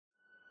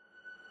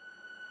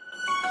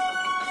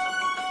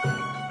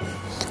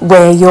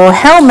Wear your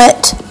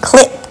helmet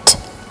clipped.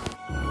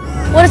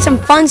 What are some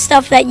fun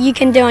stuff that you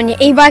can do on your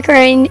e-bike or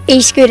an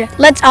e-scooter?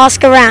 Let's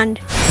ask around.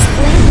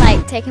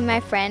 Like taking my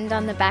friend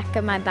on the back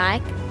of my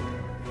bike.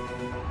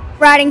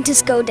 Riding to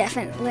school,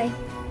 definitely.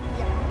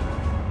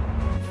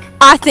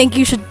 I think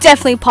you should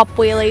definitely pop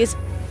wheelies.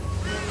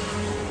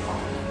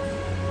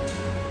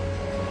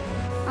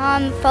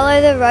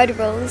 Follow the road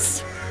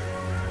rules.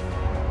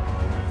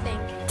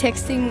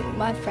 Texting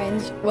my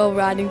friends while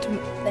riding to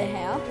their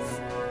house.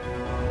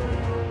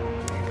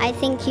 I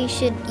think you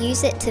should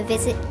use it to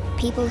visit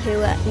people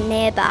who are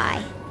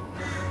nearby.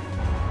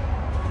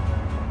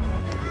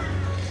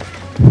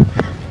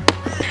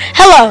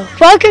 Hello,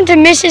 welcome to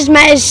Mrs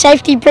Maier's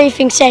safety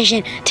briefing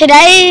session.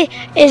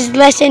 Today's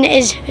lesson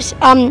is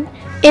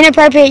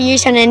inappropriate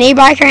use on an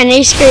e-bike or an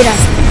e-scooter.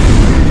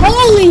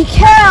 Holy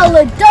cow,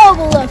 a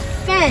double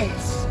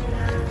offense!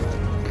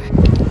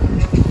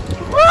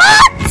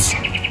 What?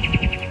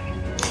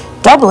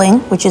 Doubling,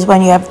 which is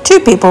when you have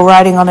two people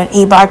riding on an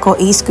e-bike or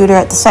e-scooter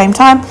at the same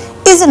time,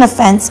 is an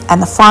offence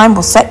and the fine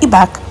will set you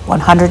back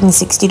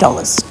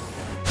 $160.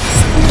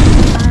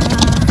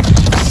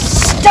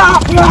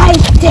 Stop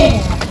right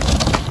there!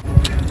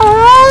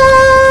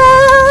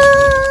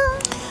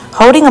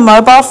 Holding a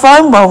mobile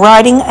phone while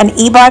riding an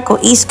e-bike or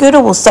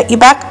e-scooter will set you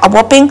back a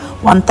whopping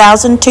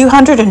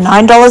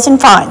 $1,209 in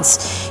fines.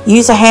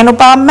 Use a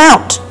handlebar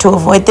mount to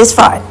avoid this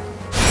fine.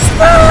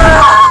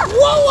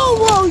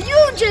 Whoa,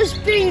 you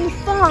just been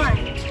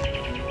fined.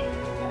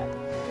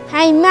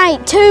 Hey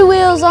mate, two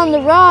wheels on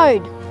the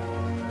road.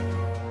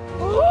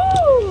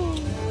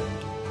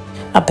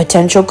 A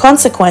potential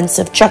consequence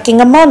of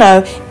chucking a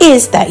mono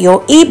is that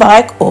your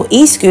e-bike or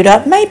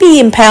e-scooter may be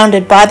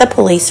impounded by the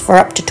police for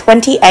up to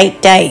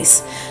 28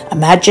 days.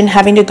 Imagine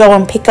having to go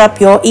and pick up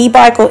your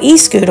e-bike or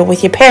e-scooter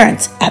with your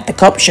parents at the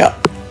cop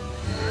shop.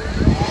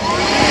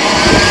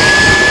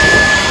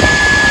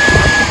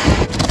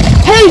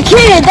 Hey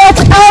kid,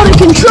 that's out of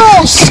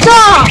control,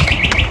 stop!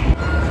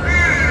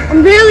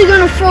 I'm really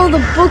gonna throw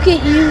the book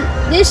at you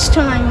this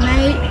time,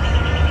 mate.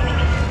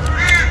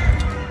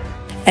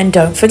 And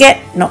don't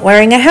forget, not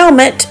wearing a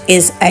helmet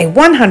is a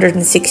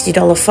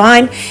 $160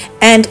 fine,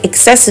 and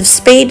excessive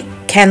speed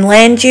can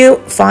land you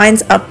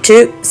fines up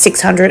to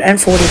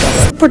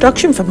 $640.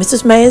 Production from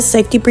Mrs Maier's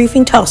Safety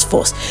Briefing Task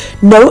Force.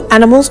 No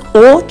animals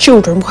or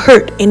children were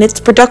hurt in its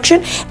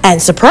production,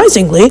 and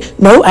surprisingly,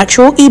 no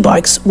actual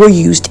e-bikes were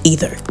used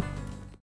either.